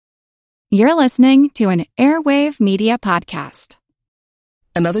You're listening to an Airwave Media Podcast.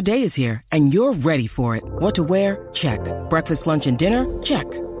 Another day is here, and you're ready for it. What to wear? Check. Breakfast, lunch, and dinner? Check.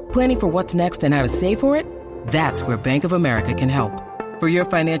 Planning for what's next and how to save for it? That's where Bank of America can help. For your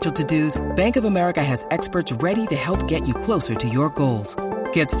financial to-dos, Bank of America has experts ready to help get you closer to your goals.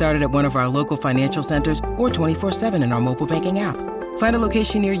 Get started at one of our local financial centers or 24/7 in our mobile banking app. Find a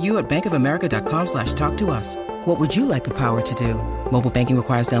location near you at bankofamerica.com/talktous. What would you like the power to do? Mobile banking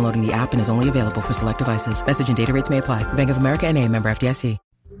requires downloading the app and is only available for select devices. Message and data rates may apply. Bank of America N.A., member FDIC.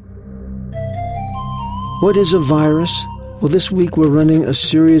 What is a virus? Well, this week we're running a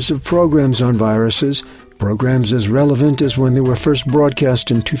series of programs on viruses, programs as relevant as when they were first broadcast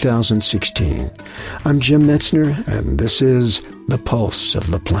in 2016. I'm Jim Metzner, and this is The Pulse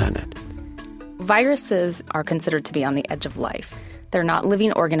of the Planet. Viruses are considered to be on the edge of life. They're not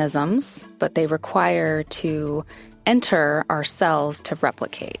living organisms, but they require to enter our cells to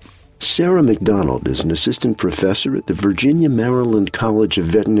replicate. Sarah McDonald is an assistant professor at the Virginia-Maryland College of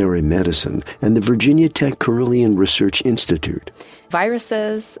Veterinary Medicine and the Virginia Tech Carillion Research Institute.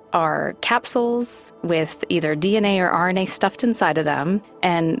 Viruses are capsules with either DNA or RNA stuffed inside of them,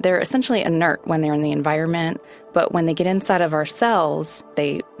 and they're essentially inert when they're in the environment. But when they get inside of our cells,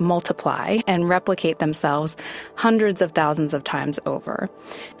 they multiply and replicate themselves hundreds of thousands of times over.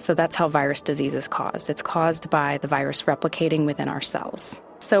 So that's how virus disease is caused. It's caused by the virus replicating within our cells.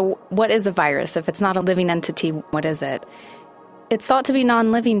 So what is a virus? If it's not a living entity, what is it? It's thought to be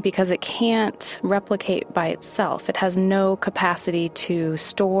non-living because it can't replicate by itself. It has no capacity to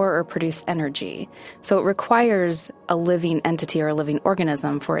store or produce energy. So it requires a living entity or a living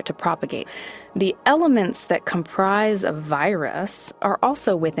organism for it to propagate. The elements that comprise a virus are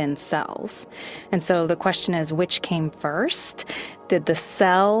also within cells. And so the question is, which came first? Did the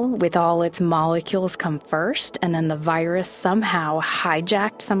cell with all its molecules come first, and then the virus somehow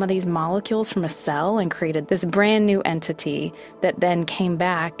hijacked some of these molecules from a cell and created this brand new entity that then came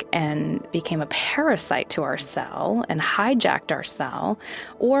back and became a parasite to our cell and hijacked our cell?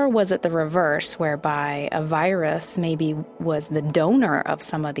 Or was it the reverse, whereby a virus maybe was the donor of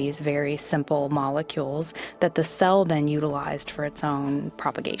some of these very simple molecules that the cell then utilized for its own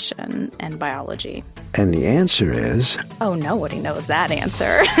propagation and biology? And the answer is... Oh, nobody knows that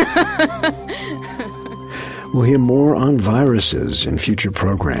answer. We'll hear more on viruses in future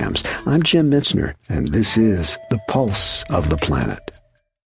programs. I'm Jim Metzner, and this is The Pulse of the Planet.